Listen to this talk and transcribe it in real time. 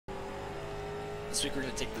This week we're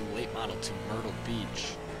going to take the late model to Myrtle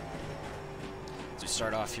Beach. As we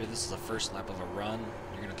start off here, this is the first lap of a run.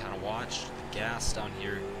 You're going to kind of watch the gas down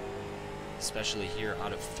here, especially here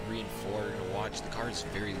out of 3 and 4. You're going to watch the car is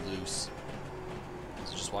very loose.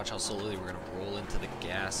 So just watch how slowly we're going to roll into the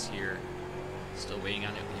gas here. Still waiting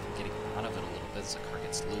on it, even getting out of it a little bit as the car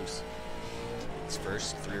gets loose. These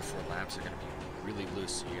first 3 or 4 laps are going to be really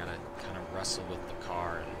loose, so you got to kind of wrestle with the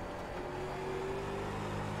car and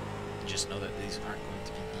just know that these aren't going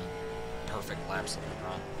to be the perfect laps of the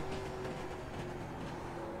run.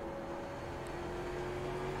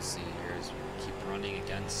 See here as we keep running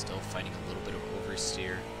again, still fighting a little bit of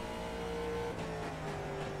oversteer.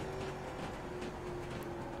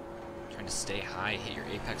 Trying to stay high, hit your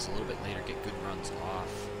apex a little bit later, get good runs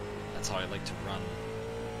off. That's how I like to run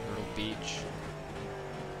Myrtle Beach.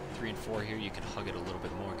 3 and 4 here, you can hug it a little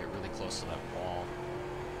bit more, get really close to that wall.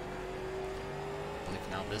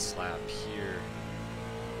 Now this lap here,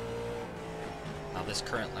 now this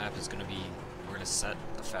current lap is going to be, we're going to set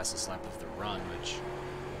the fastest lap of the run, which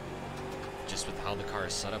just with how the car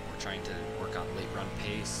is set up, we're trying to work on late run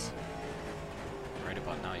pace. Right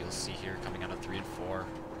about now you'll see here coming out of 3 and 4,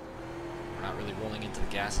 we're not really rolling into the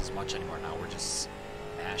gas as much anymore. Now we're just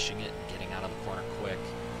mashing it and getting out of the corner quick.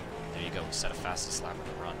 There you go, we set a fastest lap of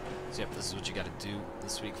the run. So yep, this is what you got to do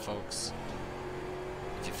this week, folks.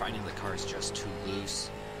 If you're finding the car is just too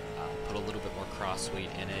loose, put a little bit more cross weight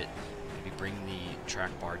in it. Maybe bring the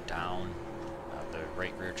track bar down, the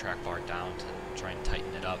right rear track bar down to try and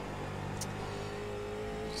tighten it up.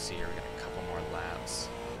 You see here, we got a couple more laps.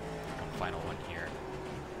 One final one here.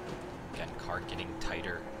 Again, car getting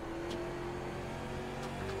tighter.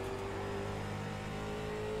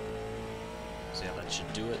 So yeah, that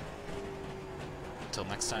should do it. Until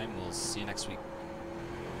next time, we'll see you next week.